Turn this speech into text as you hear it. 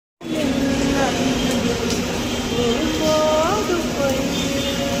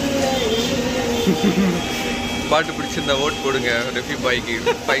பாட்டு பிடிச்சிருந்தா ஓட் போடுங்க ரெஃபி பாய்க்கு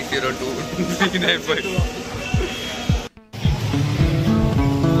 502395.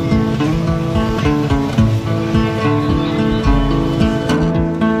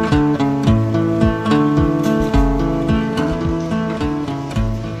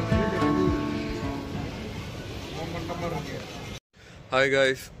 Hi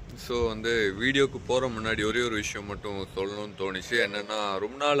guys. ஸோ வந்து வீடியோக்கு போகிற முன்னாடி ஒரே ஒரு விஷயம் மட்டும் சொல்லணும்னு தோணுச்சு. என்னென்னா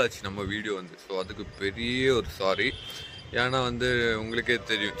ரொம்ப நாள் ஆச்சு நம்ம வீடியோ வந்து. ஸோ அதுக்கு பெரிய ஒரு சாரி. ஏன்னா வந்து உங்களுக்கே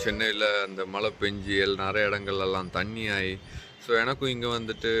தெரியும், சென்னையில் அந்த மழை பெஞ்சி நிறைய இடங்கள்லாம் தண்ணி ஆகி, ஸோ எனக்கும் இங்கே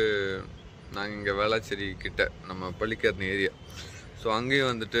வந்துட்டு நாங்கள் இங்கே வேளாச்சேரி கிட்ட நம்ம பள்ளிக்கரணை ஏரியா, ஸோ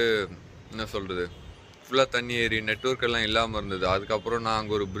அங்கேயும் வந்துட்டு என்ன சொல்கிறது, ஃபுல்லாக தண்ணி ஏறி நெட்வொர்க் எல்லாம் இல்லாமல் இருந்தது. அதுக்கப்புறம் நான்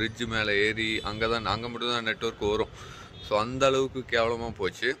அங்கே ஒரு பிரிட்ஜு மேலே ஏறி அங்கே மட்டும்தான் நெட்வொர்க் வரும். ஸோ அந்த அளவுக்கு கேவலமாக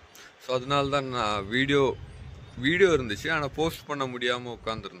போச்சு. ஸோ அதனால தான் நான் வீடியோ இருந்துச்சு, ஆனால் போஸ்ட் பண்ண முடியாமல்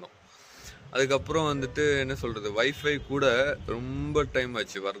உட்காந்துருந்தோம். அதுக்கப்புறம் வந்துட்டு என்ன சொல்கிறது, வைஃபை கூட ரொம்ப டைம்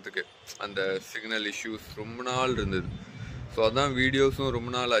ஆச்சு வர்றதுக்கு. அந்த சிக்னல் இஷ்யூஸ் ரொம்ப நாள் இருந்தது. ஸோ அதான் வீடியோஸும்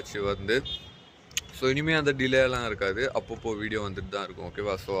ரொம்ப நாள் ஆச்சு வந்து. ஸோ இனிமேல் அந்த டிலேலாம் இருக்காது, அப்பப்போ வீடியோ வந்துட்டு தான் இருக்கும்.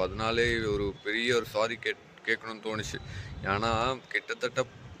 ஓகேவா? ஸோ அதனாலே ஒரு பெரிய ஒரு சாரி கேட்கணும்னு தோணுச்சு. ஏன்னா கிட்டத்தட்ட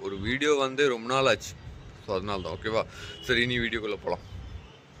ஒரு வீடியோ வந்து ரொம்ப நாள் ஆச்சு. ஸோ அதனால தான். ஓகேவா? சரி, இனி வீடியோக்குள்ளே போகலாம்.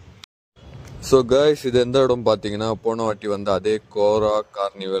 ஸோ கைஸ், இது எந்த இடம் பார்த்தீங்கன்னா, போன வாட்டி வந்து அதே கோரா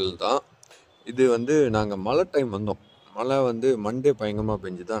கார்னிவல் தான். இது வந்து நாங்கள் மழை டைம் வந்தோம். மழை வந்து மண்டே பயங்கரமாக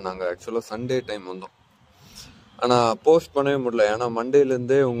பெஞ்சு தான். நாங்கள் ஆக்சுவலாக சண்டே டைம் வந்தோம். ஆனால் போஸ்ட் பண்ணவே முடியல. ஏன்னா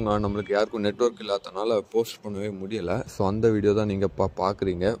மண்டேலேருந்தே நம்மளுக்கு யாருக்கும் நெட்வொர்க் இல்லாதனால போஸ்ட் பண்ணவே முடியலை. ஸோ அந்த வீடியோ தான் நீங்கள்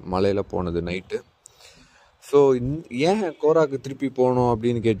பார்க்குறீங்க, மழையில் போனது நைட்டு. ஸோ ஏன் கோராக்கு திருப்பி போனோம்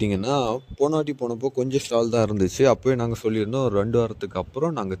அப்படின்னு கேட்டிங்கன்னா, போன வாட்டி போனப்போ கொஞ்சம் ஸ்டால் தான் இருந்துச்சு. அப்போயே நாங்கள் சொல்லியிருந்தோம், ஒரு 2 வாரத்துக்கு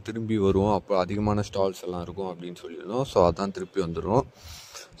அப்புறம் நாங்கள் திரும்பி வருவோம், அப்போ அதிகமான ஸ்டால்ஸ் எல்லாம் இருக்கும் அப்படின்னு சொல்லியிருந்தோம். ஸோ அதான் திருப்பி வந்துடுவோம்.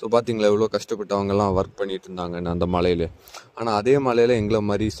 ஸோ பார்த்தீங்களா எவ்வளோ கஷ்டப்பட்டு அவங்கெல்லாம் ஒர்க் பண்ணிட்டு இருந்தாங்கன்னு அந்த மலையில். ஆனால் அதே மலையில் எங்களை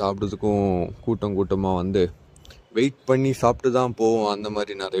மாதிரி சாப்பிட்றதுக்கும் கூட்டமாக வந்து வெயிட் பண்ணி சாப்பிட்டு தான் போவோம், அந்த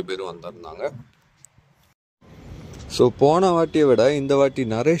மாதிரி நிறைய பேர் வந்திருந்தாங்க. ஸோ போன வாட்டியை விட இந்த வாட்டி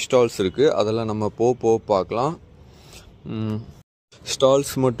நிறைய ஸ்டால்ஸ் இருக்குது. அதெல்லாம் நம்ம போக பார்க்கலாம்.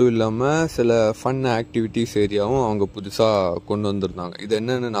 ஸ்டால்ஸ் மட்டும் இல்லாமல் சில ஃபன் ஆக்டிவிட்டீஸ் ஏரியாவும் அவங்க புதுசாக கொண்டு வந்திருந்தாங்க. இது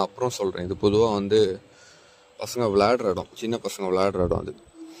என்னென்னு நான் அப்புறம் சொல்கிறேன். இது பொதுவாக வந்து பசங்க விளையாடுற இடம், சின்ன பசங்க விளையாடுற இடம் அது.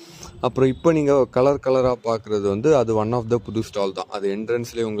 அப்புறம் இப்போ நீங்கள் கலராக பார்க்குறது வந்து அது ஒன் ஆஃப் த புது ஸ்டால் தான். அது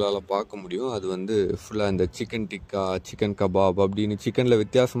என்ட்ரன்ஸ்லேயே உங்களால் பார்க்க முடியும். அது வந்து ஃபுல்லாக இந்த சிக்கன் டிக்கா, சிக்கன் கபாப் அப்படின்னு சிக்கனில்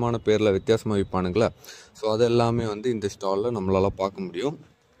வித்தியாசமான பேரில் வித்தியாசமாக விற்பானுங்களே. ஸோ அது எல்லாமே வந்து இந்த ஸ்டாலில் நம்மளால் பார்க்க முடியும்.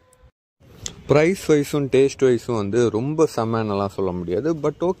 ப்ரைஸ் வைஸும் டேஸ்ட் வைஸும் வந்து ரொம்ப செம்மனெல்லாம் சொல்ல முடியாது.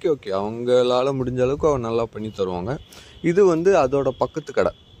 பட் ஓகே அவங்களால முடிஞ்ச அளவுக்கு அவங்க நல்லா பண்ணி தருவாங்க. இது வந்து அதோட பக்கத்து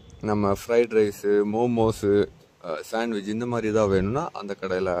கடை. நம்ம ஃப்ரைட் ரைஸு, மோமோஸு, சாண்ட்விச் இந்த மாதிரி தான் வேணும்னா அந்த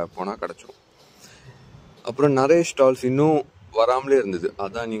கடையில் போனால் கிடச்சிரும். அப்புறம் நிறைய ஸ்டால்ஸ் இன்னும் வராமலே இருந்தது.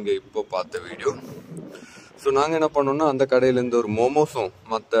 அதான் நீங்கள் இப்போ பார்த்த வீடியோ. ஸோ நாங்கள் என்ன பண்ணோம்னா, அந்த கடையிலேருந்து ஒரு மோமோஸும்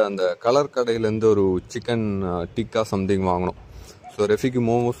மற்ற அந்த கலர் கடையிலேருந்து ஒரு சிக்கன் டிக்கா சம்திங் வாங்கினோம். ஸோ ரெஃபிக்கு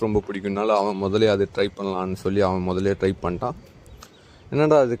மோமோஸ் ரொம்ப பிடிக்கும்னால அவன் முதலே அது ட்ரை பண்ணலான்னு சொல்லி அவன் முதலே ட்ரை பண்ணிட்டான்.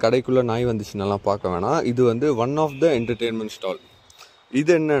 என்னடா அது கடைக்குள்ளே நாய் வந்துச்சுன்னெல்லாம் பார்க்க வேணாம். இது வந்து one of the entertainment stall.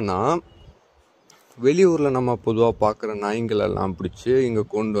 இது என்னென்னா, வெளியூரில் நம்ம பொதுவாக பார்க்குற நாய்ங்களெல்லாம் பிடிச்சி இங்கே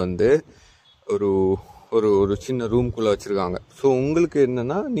கொண்டு வந்து ஒரு ஒரு ஒரு சின்ன ரூம்குள்ளே வச்சுருக்காங்க. ஸோ உங்களுக்கு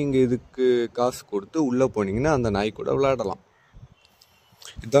என்னென்னா, நீங்கள் இதுக்கு காசு கொடுத்து உள்ளே போனீங்கன்னா அந்த நாய் கூட விளையாடலாம்.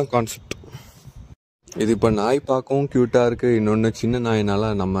 இதுதான் கான்செப்ட். இது இப்போ நாய் பார்க்கவும் க்யூட்டாக இருக்குது. இன்னொன்று சின்ன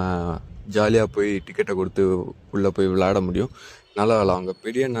நாயினால நம்ம ஜாலியாக போய் டிக்கெட்டை கொடுத்து உள்ளே போய் விளையாட முடியும். நல்லா அவங்க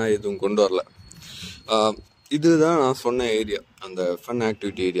பெரிய நாய் எதுவும் கொண்டு வரல. இதுதான் நான் சொன்ன ஏரியா, அந்த ஃபன்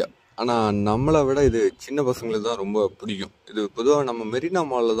ஆக்டிவிட்டி ஏரியா. ஆனால் நம்மளை விட இது சின்ன பசங்களுக்கு தான் ரொம்ப பிடிக்கும். இது பொதுவாக நம்ம மெரினா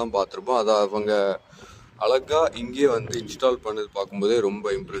மாலில் தான் பார்த்துருப்போம். அதை அவங்க அழகாக இங்கேயே வந்து இன்ஸ்டால் பண்ணது பார்க்கும்போதே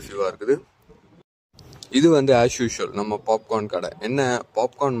ரொம்ப இம்ப்ரெசிவாக இருக்குது. இது வந்து ஆஸ் யூஷுவல் நம்ம பாப்கார்ன் கடை. என்ன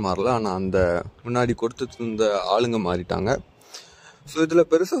பாப்கார்ன் மாறல, ஆனால் அந்த முன்னாடி கொடுத்துட்டு இருந்த ஆளுங்க மாறிட்டாங்க. ஸோ இதில்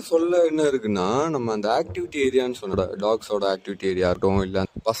பெருசாக சொல்ல என்ன இருக்குன்னா, நம்ம அந்த ஆக்டிவிட்டி ஏரியான்னு சொன்ன டாக்ஸோட ஆக்டிவிட்டி ஏரியா இருக்கட்டும், இல்லை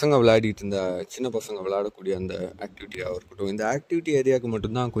பசங்க விளையாடிட்டு இருந்த சின்ன பசங்க விளையாடக்கூடிய அந்த ஆக்டிவிட்டியாக இருக்கட்டும், இந்த ஆக்டிவிட்டி ஏரியாவுக்கு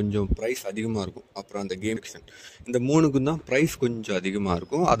மட்டும்தான் கொஞ்சம் ப்ரைஸ் அதிகமாக இருக்கும். அப்புறம் அந்த கேம் செக்ஷன், இந்த மூணுக்கும் தான் ப்ரைஸ் கொஞ்சம் அதிகமாக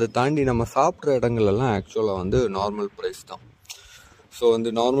இருக்கும். அதை தாண்டி நம்ம சாப்பிட்ற இடங்கள்லாம் ஆக்சுவலாக வந்து நார்மல் ப்ரைஸ் தான். ஸோ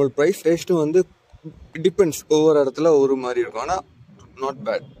வந்து நார்மல் ப்ரைஸ் டேஸ்ட்டும் வந்து டிபெண்ட்ஸ், ஒவ்வொரு இடத்துல ஒரு மாதிரி இருக்கும். ஆனால் நாட்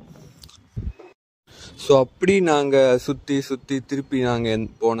பேட். ஸோ அப்படி நாங்கள் சுற்றி திருப்பி நாங்கள்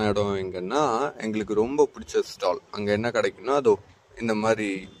போன இடம் எங்கன்னா, எங்களுக்கு ரொம்ப பிடிச்ச ஸ்டால். அங்கே என்ன கிடைக்குன்னா, அதோ இந்த மாதிரி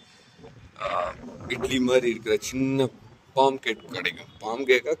இட்லி மாதிரி இருக்கிற சின்ன பாம் கேக் கிடைக்கும். பாம்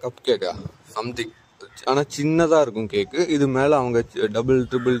கேக்கா கப் கேக்கா சம்திங். ஆனால் சின்னதாக இருக்கும் கேக்கு. இது மேலே அவங்க டபுள்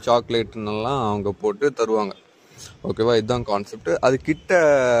ட்ரிபிள் சாக்லேட்னெல்லாம் அவங்க போட்டு தருவாங்க. ஓகேவா, இதுதான் கான்செப்ட். அது கிட்ட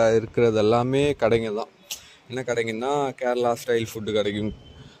இருக்கிறது எல்லாமே கடைங்க தான். என்ன கடைங்கன்னா, கேரளா ஸ்டைல் ஃபுட்டு கிடைக்கும்,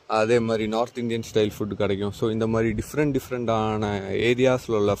 அதே மாதிரி நார்த் இந்தியன் ஸ்டைல் ஃபுட்டு கிடைக்கும். ஸோ இந்த மாதிரி டிஃப்ரெண்டான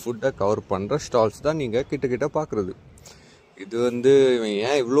ஏரியாஸில் உள்ள ஃபுட்டை கவர் பண்ணுற ஸ்டால்ஸ் தான் நீங்கள் கிட்ட பார்க்குறது. இது இவன்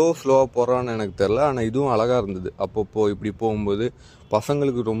ஏன் இவ்வளோ ஸ்லோவாக போகிறான்னு எனக்கு தெரில. ஆனால் இதுவும் அழகாக இருந்தது. அப்பப்போ இப்படி போகும்போது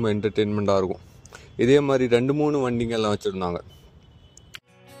பசங்களுக்கு ரொம்ப என்டர்டெயின்மெண்ட்டாக இருக்கும். இதே மாதிரி 2-3 வண்டிங்கெல்லாம் வச்சுருந்தாங்க.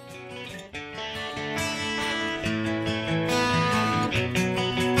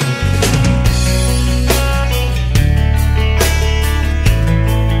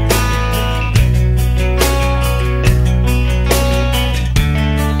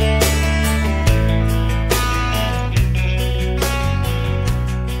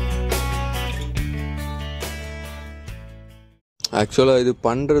 ஆக்சுவலாக இது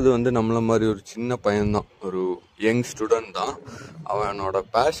பண்ணுறது நம்மள மாதிரி ஒரு சின்ன பையன்தான், ஒரு யங் ஸ்டூடெண்ட் தான். அவனோட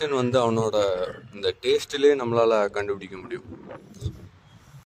பேஷன் அவனோட இந்த டேஸ்ட்லேயே நம்மளால் கண்டுபிடிக்க முடியும்.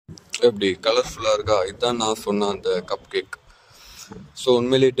 எப்படி கலர்ஃபுல்லாக இருக்கா? இதுதான் நான் சொன்ன அந்த கப் கேக். ஸோ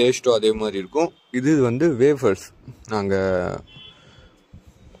உண்மையிலேயே டேஸ்ட்டும் அதே மாதிரி இருக்கும். இது வேஃபர்ஸ்.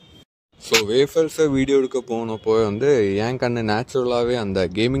 ஸோ வேஃபர்ஸை வீடியோ எடுக்க போனப்போ என் கண்ணு நேச்சுரலாகவே அந்த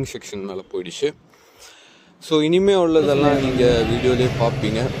கேமிங் செக்ஷன் மேலே போயிடுச்சு. ஸோ இனிமே உள்ளதெல்லாம் நீங்கள் வீடியோலேயே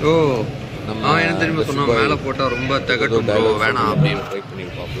பார்ப்பீங்க. ஓ நம்ம என்ன தெரியுமா சொன்னோம், மேலே போட்டால் ரொம்ப தகட்டும் வேணாம் அப்படின்னு ட்ரை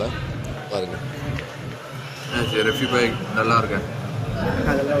பண்ணியிருப்பாப்ல. பாருங்கள், சரி ரெஃபி பாய் நல்லா இருக்கேன்.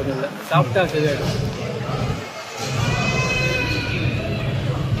 அதெல்லாம் ஒன்றும் இல்லை, சாப்பிட்டா சரியாயிடும்.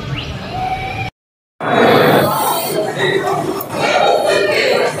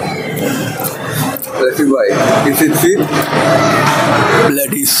 Reffi boy, is it sweet?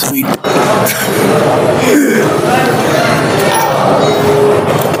 Bloody sweet.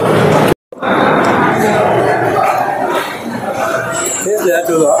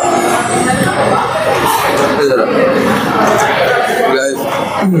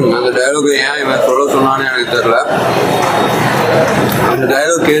 அந்த டயலாக் ஏன் இவன் சொல்ல சொன்னான்னு எனக்கு தெரியல. அந்த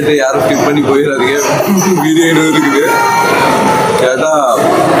டயலாக் கேட்டு யாரும் ஸ்கிப் பண்ணி போயிடாதீங்க. வீடியோ இருக்குது கேட்டா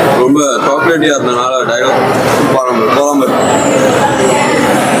ரொம்ப சாக்லேட்டியா இருந்தனால டயலாக் போகாம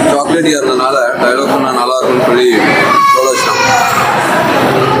சாக்லேட்டியா இருந்தனால டயலாக் சொன்னா நல்லா இருக்கும்னு சொல்லி சொல்ல வச்சிட்டான்.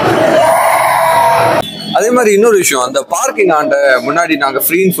 அதே மாதிரி இன்னொரு விஷயம், அந்த பார்க்கிங் ஆண்ட முன்னாடி நாங்க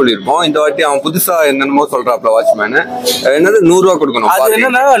ஃப்ரீன்னு சொல்லியிருப்போம். இந்த வாட்டி அவன் புதுசா என்னென்னமோ சொல்றாப்ல வாட்ச்மேன். என்னது 100 ரூபா கொடுக்கணும். அது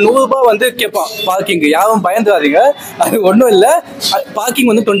என்னன்னா 100 ரூபாய் கேட்பான் பார்க்கிங். யாரும் பயந்துடாதீங்க, அது ஒன்றும் இல்லை. பார்க்கிங்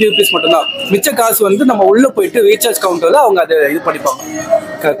 20 rupees மட்டும்தான். மிச்ச காசு நம்ம உள்ள போயிட்டு ரீசார்ஜ் கவுண்டர்ல அவங்க அதை இது பண்ணிப்பாங்க.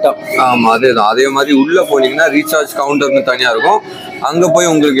 கரெக்டா? ஆமா, அதேதான். அதே மாதிரி உள்ள போனீங்கன்னா ரீசார்ஜ் கவுண்டர்னு தனியா இருக்கும். அங்க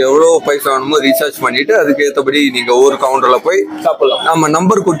போய் உங்களுக்கு எவ்வளவு பைசா வேணுமோ ரீசார்ஜ் பண்ணிட்டு அதுக்கு ஏற்றபடி நீங்க ஒரு கவுண்டர்ல போய் சாப்பிடலாம். நம்ம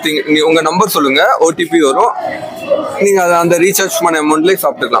நம்பர் கொடுத்தீங்க, உங்க நம்பர் சொல்லுங்க, ஓடிபி வரும். நீங்க அந்த ரீசார்ஜ் பண்ண அமௌண்ட்லயே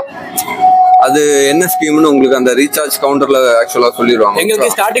சாப்பிட்டுக்கலாம். அது என்ன ஸ்கீம்னு உங்களுக்கு அந்த ரீசார்ஜ் கவுண்டர்ல ஆக்சுவலா சொல்லிடுவாங்க.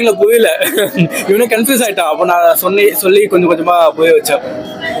 எங்களுக்கு ஸ்டார்டிங்ல புரியல, இவனே கன்ஃபியூஸ் ஆயிட்டான். அப்போ நான் சொல்லி கொஞ்சமா புரிய வச்சேன்.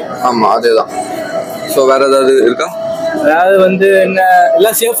 ஆமா, அதேதான். ஸோ வேற ஏதாவது இருக்கா? அதாவது என்ன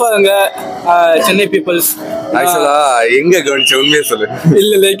எல்லாம் சேஃபா இருங்க சென்னை பீப்புள்ஸ். ஆக்சுவலா எங்க கவனிச்ச உண்மையை சொல்லு.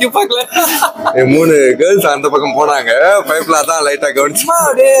 இல்ல எங்க பாக்கல, 3 கேர்ள்ஸ் அந்த பக்கம் போனாங்க. பைப்ல தான் லைட்டா கவனிச்சு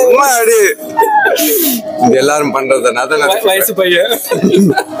இது எல்லாரும் பண்றது வயசு பையன்.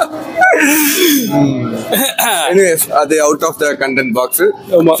 எனிவேஸ், அது out of the content box.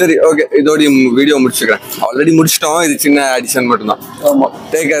 சரி, ஓகே, இதோட வீடியோ முடிச்சுக்கிறேன். ஆல்ரெடி முடிச்சிட்டோம், இது சின்ன அடிஷன் மட்டும் தான்.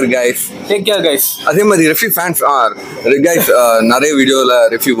 Take care guys. Take care guys. அதே மாதிரி ரெஃபி ஃபேன்ஸ் கைஸ், நிறைய வீடியோல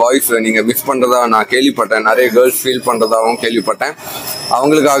ரெஃபி வாய்ஸ் நீங்க மிஸ் பண்றதா நான் கேள்விப்பட்டேன். நிறைய கேர்ள்ஸ் ஃபீல் பண்றதாவும் கேள்விப்பட்டேன்.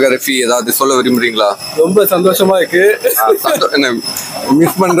 அவங்களுக்காக ரெஃபி ஏதாவது சொல்ல விரும்புறீங்களா? ரொம்ப சந்தோஷமா இருக்கு.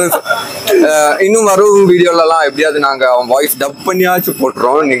 மிஸ் பண்றது இன்னும் வரும் வீடியோலாம் எப்படியாவது நாங்க அவன் வாய்ஸ் டப் பண்ணியாச்சும்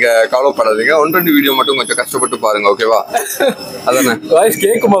போட்டுறோம். நீங்க கவலைப்படாதீங்க. 1-2 வீடியோ மட்டும் கொஞ்சம் கஷ்டப்பட்டு பாருங்க, ஓகேவா? அதானே வாய்ஸ்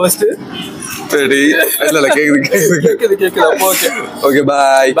கேக்குமா ஃபர்ஸ்ட்? சரி, இல்ல கேக்குது. Okay okay,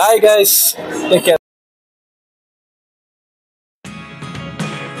 bye guys, take care.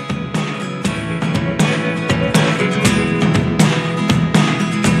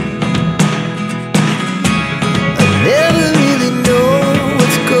 Never really know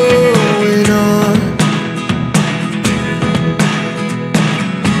what's going on.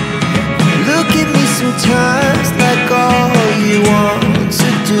 Look at me sometimes like all you want to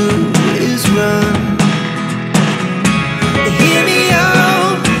do is run. Hear me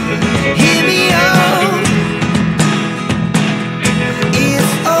out,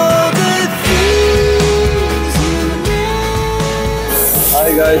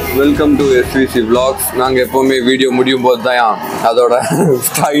 welcome to SVCVLOGS. நாங்கள் எப்போவுமே video முடியும் போது தான் அதோட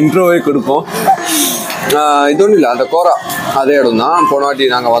இன்ட்ரோவே கொடுப்போம். இது ஒன்றும் இல்லை, அந்த கோரா அதே இடம் தான். போன வாட்டி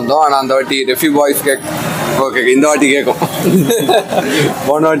நாங்கள் வந்தோம், ஆனால் அந்த வாட்டி ரெஃபி வாய்ஸ் ஓகே இந்த வாட்டி கேட்கும்.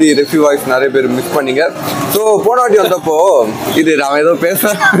 போன வாட்டி ரெஃபி வாய்ஸ் நிறைய பேர் மிஸ் பண்ணீங்க. ஸோ போன வாட்டி வந்தப்போ இது நான் ஏதோ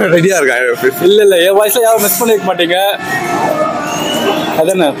பேச ரெடியாக இருக்கேன். இல்லை என் வாய்ஸில் யாரும் மிஸ் பண்ணிக்க மாட்டீங்க.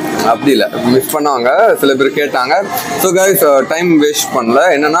 அதானே அப்படி இல்லை, மிஸ் பண்ணாங்க, சில பேர் கேட்டாங்க. ஸோ கைஸ் டைம் வேஸ்ட் பண்ணல.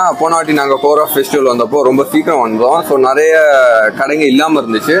 என்னன்னா போன வாட்டி நாங்கள் கோரா ஃபெஸ்டிவல் வந்தப்போ ரொம்ப சீக்கிரம் வந்தோம். ஸோ நிறைய கடைங்க இல்லாமல்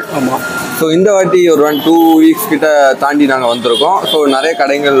இருந்துச்சு. ஆமாம். ஸோ இந்த வாட்டி ஒரு 2 வீக்ஸ் கிட்ட தாண்டி நாங்கள் வந்திருக்கோம். ஸோ நிறைய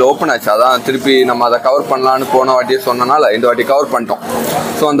கடைகள் ஓப்பன் ஆச்சு. அதான் திருப்பி நம்ம அதை கவர் பண்ணலான்னு போன வாட்டியே சொன்னனால இந்த வாட்டி கவர் பண்ணிட்டோம்.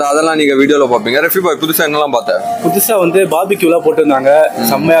 ஸோ அதெல்லாம் நீங்கள் வீடியோவில் பார்ப்பீங்க. ரெஃபி பாய் புதுசாக என்னெல்லாம் பார்த்தேன்? புதுசாக வந்து பார்பிக்யூலாம் போட்டிருந்தாங்க,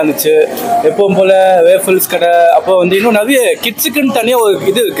 செம்மையாக இருந்துச்சு. எப்பவும் போல் வேஃபிள்ஸ் கடை. அப்போ வந்து இன்னும் நிறைய கிட்ஸுக்குன்னு தனியாக ஒரு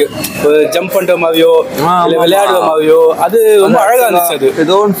இது இருக்கு, ஒரு ஜம்ப் பண்ணுற மாதிரியோ இல்லை விளையாடுற மாதிரியோ. அது ரொம்ப அழகாக இருந்துச்சு. அது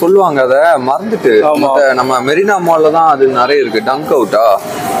ஏதோ ஒன்று சொல்லுவாங்க, அதை மறந்துட்டு. நம்ம மெரினா மாலில் தான் அது நிறைய இருக்கு, டங்க் அவுட்டா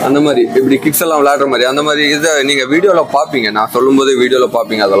அந்த மாதிரி, இப்படி கிட்ஸ் எல்லாம் விளையாடுற மாதிரி அந்த மாதிரி. இதை நீங்கள் வீடியோவில் பார்ப்பீங்க, நான் சொல்லும் போதே வீடியோவில்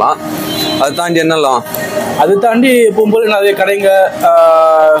பார்ப்பீங்க. அதெல்லாம் அது தாண்டி என்னெல்லாம், அது தாண்டி எப்பவும் போல நிறைய கடைங்க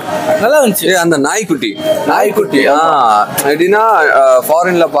நல்லா இருந்துச்சு. அந்த நாய்க்குட்டி எப்படின்னா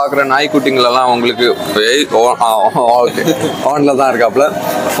ஃபாரின்ல பாக்குற நாய்க்குட்டிங்களெல்லாம் உங்களுக்கு ஆன்ல தான் இருக்காப்ல.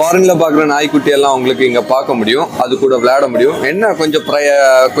 ஃபாரின்ல பாக்குற நாய்க்குட்டி எல்லாம் உங்களுக்கு இங்க பார்க்க முடியும், அது கூட விளையாட முடியும். என்ன கொஞ்சம்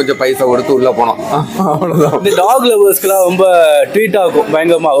பைசா கொடுத்து உள்ள போனோம், அவ்வளவுதான். இந்த டாக் லவர்ஸ்க்குலாம் ரொம்ப ட்ரீட்டா இருக்கும்,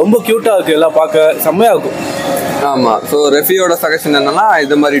 பயங்கரமா ரொம்ப கியூட்டா இருக்கு, எல்லாம் பார்க்க செம்மையா இருக்கும். ஆமா. ஸோ ரெஃபியோட சஜஷன் என்னன்னா,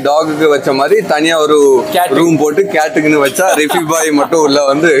 இது மாதிரி டாகுக்கு வச்ச மாதிரி தனியா ஒரு ரூம் போட்டு கேட்டுக்குன்னு வச்சா ரெஃபி பாய் மட்டும் உள்ள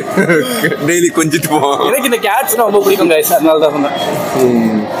வந்து டெய்லி கொஞ்சிட்டு போவோம். எனக்கு இந்த கேட்ஸ் ரொம்ப பிடிக்கும் கைஸ், அதனால தான் சொன்னேன்.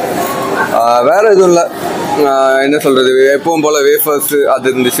 வேற எதுவும் இல்லை. என்ன சொல்றது, எப்பவும் போல வேஃபர்ஸ் அது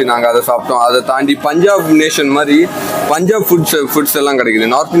இருந்துச்சு, நாங்கள் அதை சாப்பிட்டோம். அதை தாண்டி பஞ்சாப் நேஷன் மாதிரி பஞ்சாப் ஃபுட்ஸ் எல்லாம்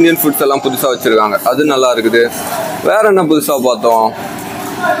கிடைக்குது. நார்த் இந்தியன் ஃபுட்ஸ் எல்லாம் புதுசாக வச்சிருக்காங்க, அது நல்லா இருக்குது. வேற என்ன புதுசாக பார்த்தோம்?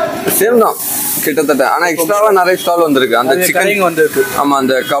 சேம் தான் கிட்டத்தட்ட, ஆனா எக்ஸ்ட்ராவா நிறைய ஸ்டால் வந்திருக்கு. அந்த சிக்கன் வந்திருக்கு. ஆமா,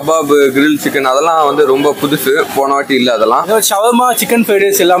 அந்த கபாப், கிரில் சிக்கன் அதெல்லாம் வந்து ரொம்ப புதுசு, போன வாட்டி இல்ல. அதெல்லாம் ஷவர்மா, சிக்கன் ஃப்ரைட்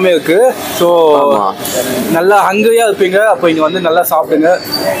ரைஸ் எல்லாமே இருக்கு. ஸோ நல்லா ஹங்கரியா இருப்பீங்க, அப்போ இங்க வந்து நல்லா சாப்பிடுங்க.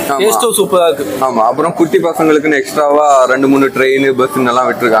 டேஸ்டும் சூப்பரா இருக்கு. ஆமா. அப்புறம் குட்டி பசங்களுக்குன்னு எக்ஸ்ட்ராவா 2-3 ட்ரெயின் பஸ் எல்லாம்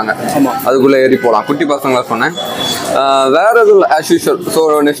விட்டுருக்காங்க, அதுக்குள்ள ஏறி போகலாம். குட்டி பசங்களா சொன்னேன். வேற எதுவும் ஆஸ் யூஷுவல். ஸோ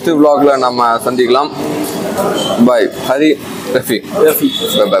நெக்ஸ்ட் vlogல நம்ம சந்திக்கலாம். பாய். ஹரி, ரெஃபி.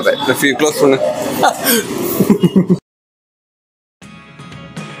 Bye. Refi, close பண்ணு.